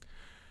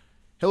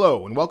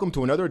Hello, and welcome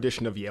to another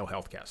edition of Yale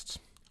Healthcasts.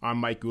 I'm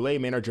Mike Goulet,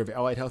 manager of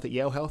Allied Health at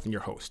Yale Health, and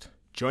your host.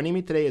 Joining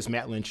me today is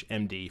Matt Lynch,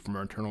 MD, from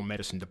our internal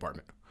medicine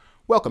department.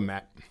 Welcome,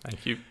 Matt.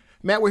 Thank you.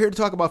 Matt, we're here to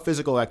talk about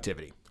physical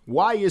activity.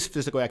 Why is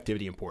physical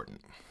activity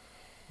important?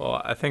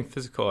 Well, I think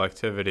physical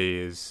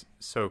activity is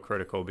so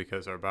critical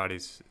because our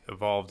body's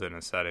evolved in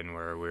a setting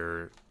where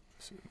we're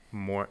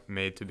more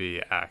made to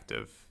be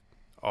active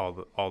all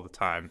the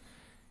time,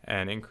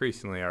 and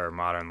increasingly our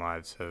modern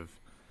lives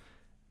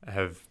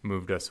have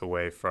moved us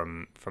away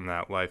from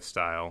that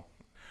lifestyle.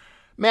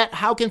 Matt,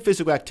 how can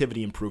physical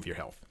activity improve your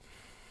health?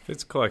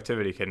 Physical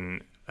activity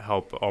can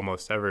help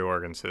almost every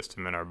organ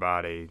system in our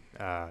body.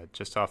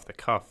 Just off the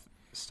cuff,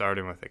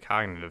 starting with the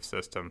cognitive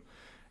system,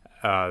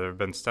 there have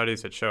been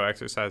studies that show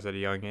exercise at a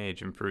young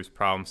age improves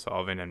problem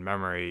solving and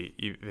memory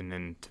even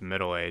into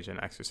middle age, and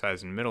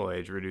exercise in middle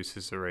age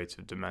reduces the rates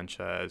of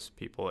dementia as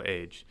people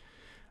age.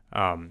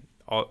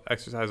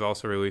 Exercise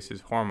also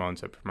releases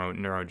hormones that promote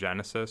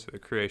neurogenesis, or the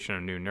creation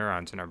of new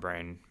neurons in our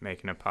brain,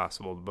 making it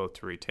possible both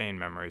to retain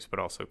memories but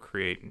also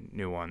create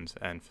new ones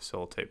and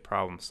facilitate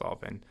problem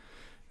solving.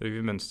 There have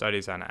even been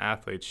studies on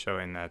athletes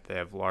showing that they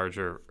have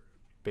larger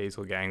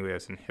basal ganglia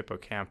and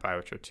hippocampi,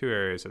 which are two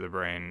areas of the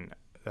brain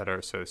that are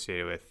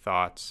associated with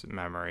thoughts,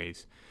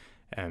 memories,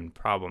 and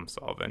problem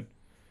solving.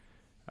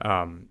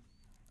 In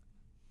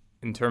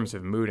terms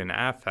of mood and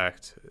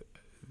affect,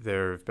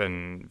 there have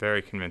been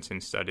very convincing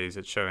studies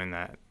that showing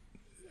that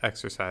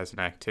exercise and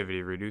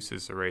activity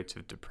reduces the rates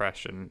of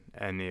depression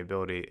and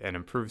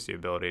improves the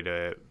ability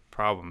to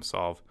problem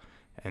solve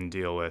and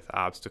deal with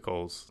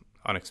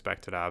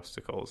unexpected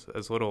obstacles.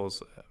 As little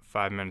as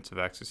 5 minutes of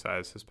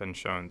exercise has been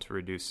shown to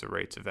reduce the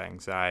rates of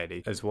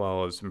anxiety, as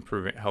well as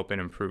helping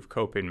improve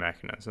coping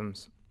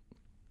mechanisms.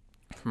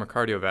 From a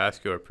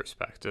cardiovascular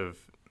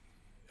perspective,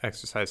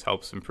 exercise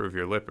helps improve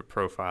your lipid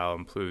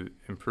profile,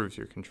 improves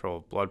your control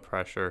of blood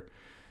pressure,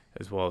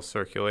 as well as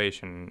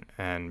circulation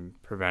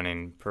and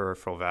preventing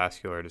peripheral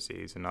vascular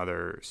disease and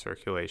other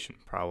circulation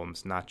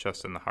problems, not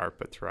just in the heart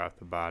but throughout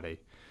the body.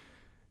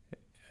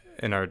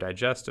 In our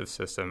digestive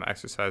system,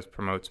 exercise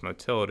promotes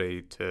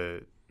motility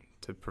to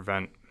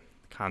prevent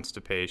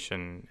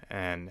constipation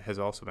and has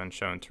also been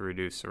shown to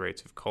reduce the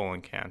rates of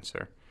colon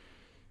cancer,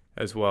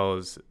 as well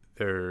as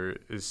there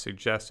is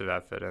suggestive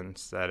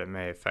evidence that it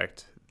may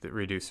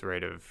reduce the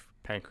rate of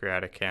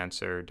pancreatic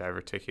cancer,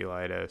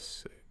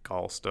 diverticulitis,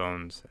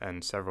 gallstones,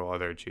 and several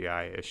other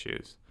GI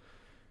issues.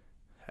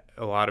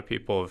 A lot of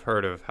people have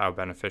heard of how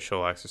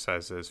beneficial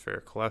exercise is for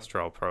your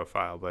cholesterol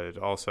profile, but it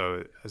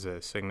also has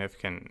a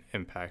significant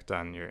impact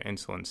on your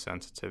insulin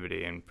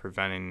sensitivity and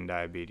preventing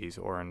diabetes,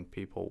 or in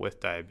people with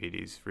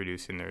diabetes,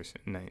 reducing their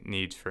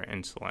needs for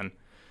insulin.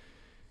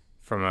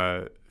 From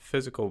a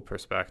physical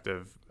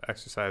perspective,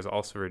 exercise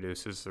also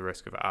reduces the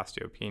risk of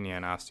osteopenia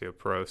and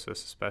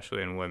osteoporosis,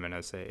 especially in women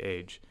as they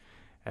age,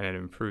 and it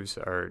improves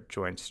our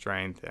joint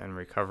strength and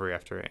recovery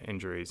after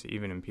injuries.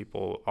 Even in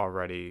people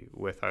already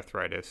with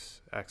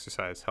arthritis,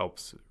 exercise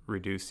helps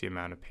reduce the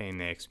amount of pain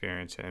they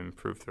experience and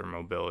improve their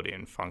mobility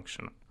and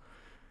function.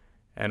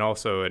 And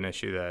also an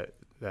issue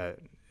that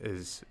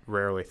is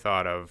rarely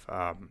thought of,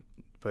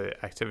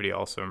 but activity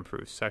also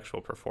improves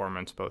sexual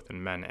performance both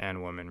in men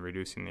and women,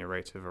 reducing the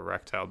rates of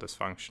erectile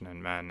dysfunction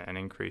in men and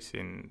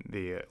increasing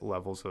the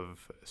levels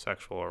of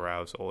sexual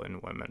arousal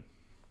in women.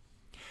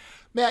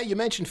 Matt, you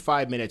mentioned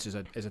 5 minutes as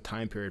a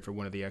time period for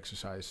one of the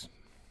exercise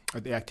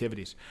or the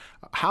activities.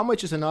 How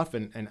much is enough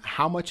and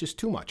how much is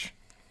too much?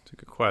 It's a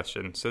good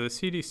question. So the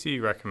CDC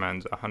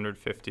recommends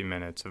 150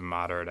 minutes of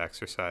moderate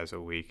exercise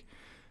a week,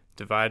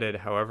 divided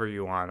however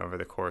you want over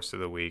the course of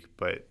the week,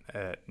 but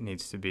it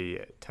needs to be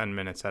 10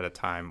 minutes at a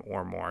time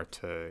or more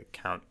to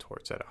count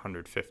towards that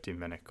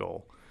 150-minute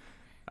goal.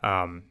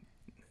 That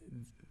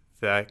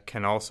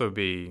can also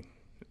be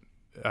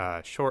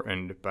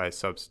shortened by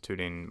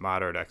substituting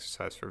moderate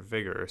exercise for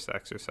vigorous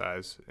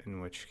exercise, in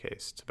which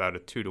case it's about a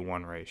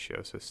 2-to-1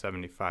 ratio, so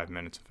 75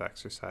 minutes of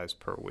exercise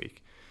per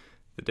week.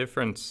 The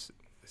difference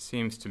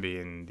seems to be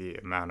in the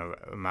amount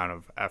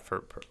of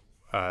effort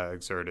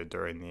exerted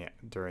during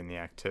the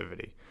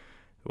activity.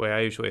 The way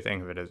I usually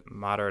think of it is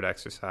moderate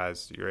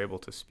exercise, you're able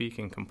to speak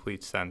in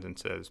complete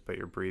sentences, but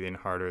you're breathing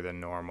harder than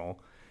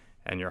normal,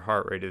 and your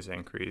heart rate is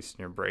increased,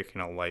 and you're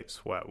breaking a light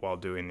sweat while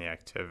doing the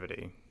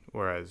activity.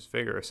 Whereas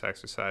vigorous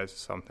exercise is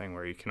something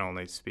where you can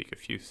only speak a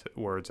few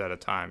words at a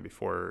time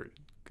before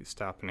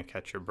stopping to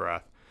catch your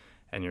breath,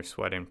 and you're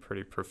sweating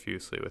pretty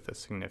profusely with a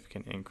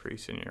significant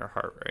increase in your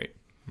heart rate.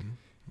 Mm-hmm.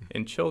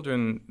 In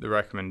children, the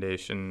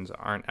recommendations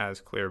aren't as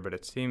clear, but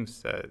it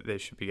seems that they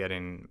should be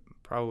getting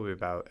probably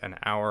about an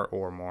hour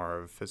or more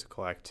of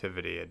physical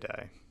activity a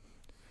day.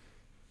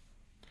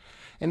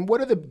 And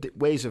what are the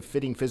ways of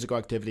fitting physical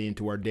activity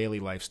into our daily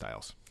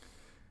lifestyles?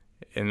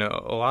 In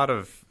a lot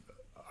of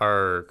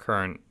our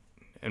current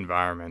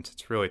environments,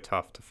 it's really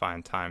tough to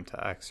find time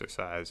to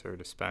exercise or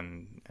to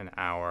spend an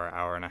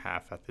hour and a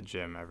half at the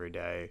gym every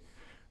day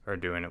or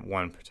doing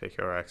one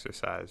particular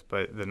exercise.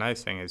 But the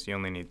nice thing is you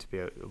only need to be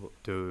able to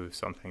do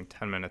something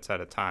 10 minutes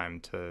at a time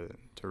to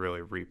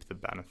really reap the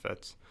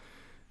benefits.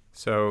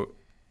 So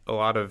a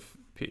lot of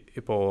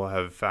People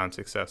have found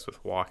success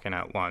with walking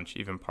at lunch,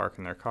 even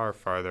parking their car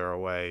farther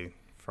away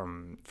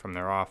from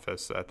their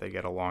office so that they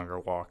get a longer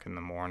walk in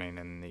the morning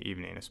and in the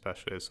evening,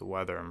 especially as the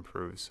weather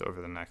improves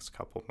over the next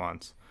couple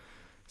months.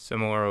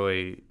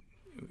 Similarly,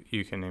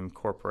 you can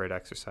incorporate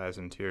exercise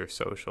into your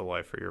social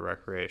life or your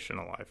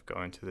recreational life,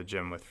 going to the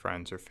gym with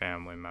friends or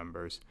family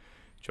members,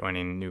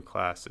 joining new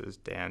classes,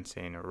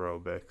 dancing,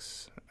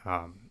 aerobics.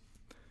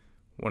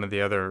 One of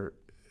the other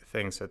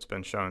things that's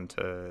been shown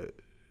to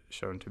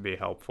be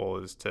helpful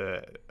is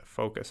to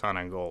focus on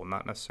a goal,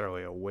 not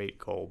necessarily a weight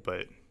goal,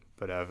 but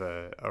have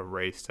a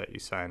race that you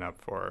sign up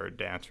for, or a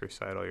dance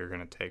recital you're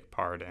going to take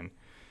part in,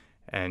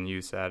 and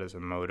use that as a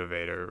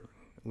motivator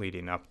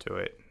leading up to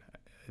it.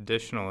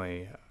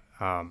 Additionally,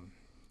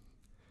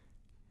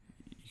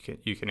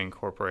 you can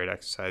incorporate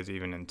exercise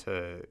even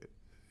into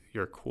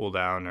your cool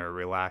down or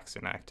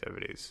relaxing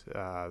activities.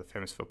 The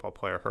famous football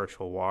player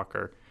Herschel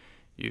Walker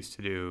used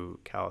to do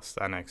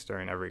calisthenics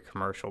during every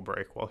commercial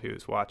break while he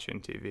was watching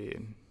TV,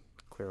 and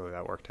clearly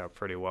that worked out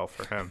pretty well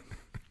for him.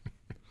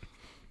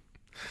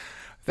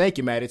 Thank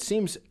you, Matt. It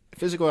seems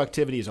physical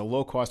activity is a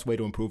low-cost way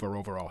to improve our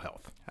overall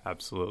health.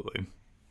 Absolutely.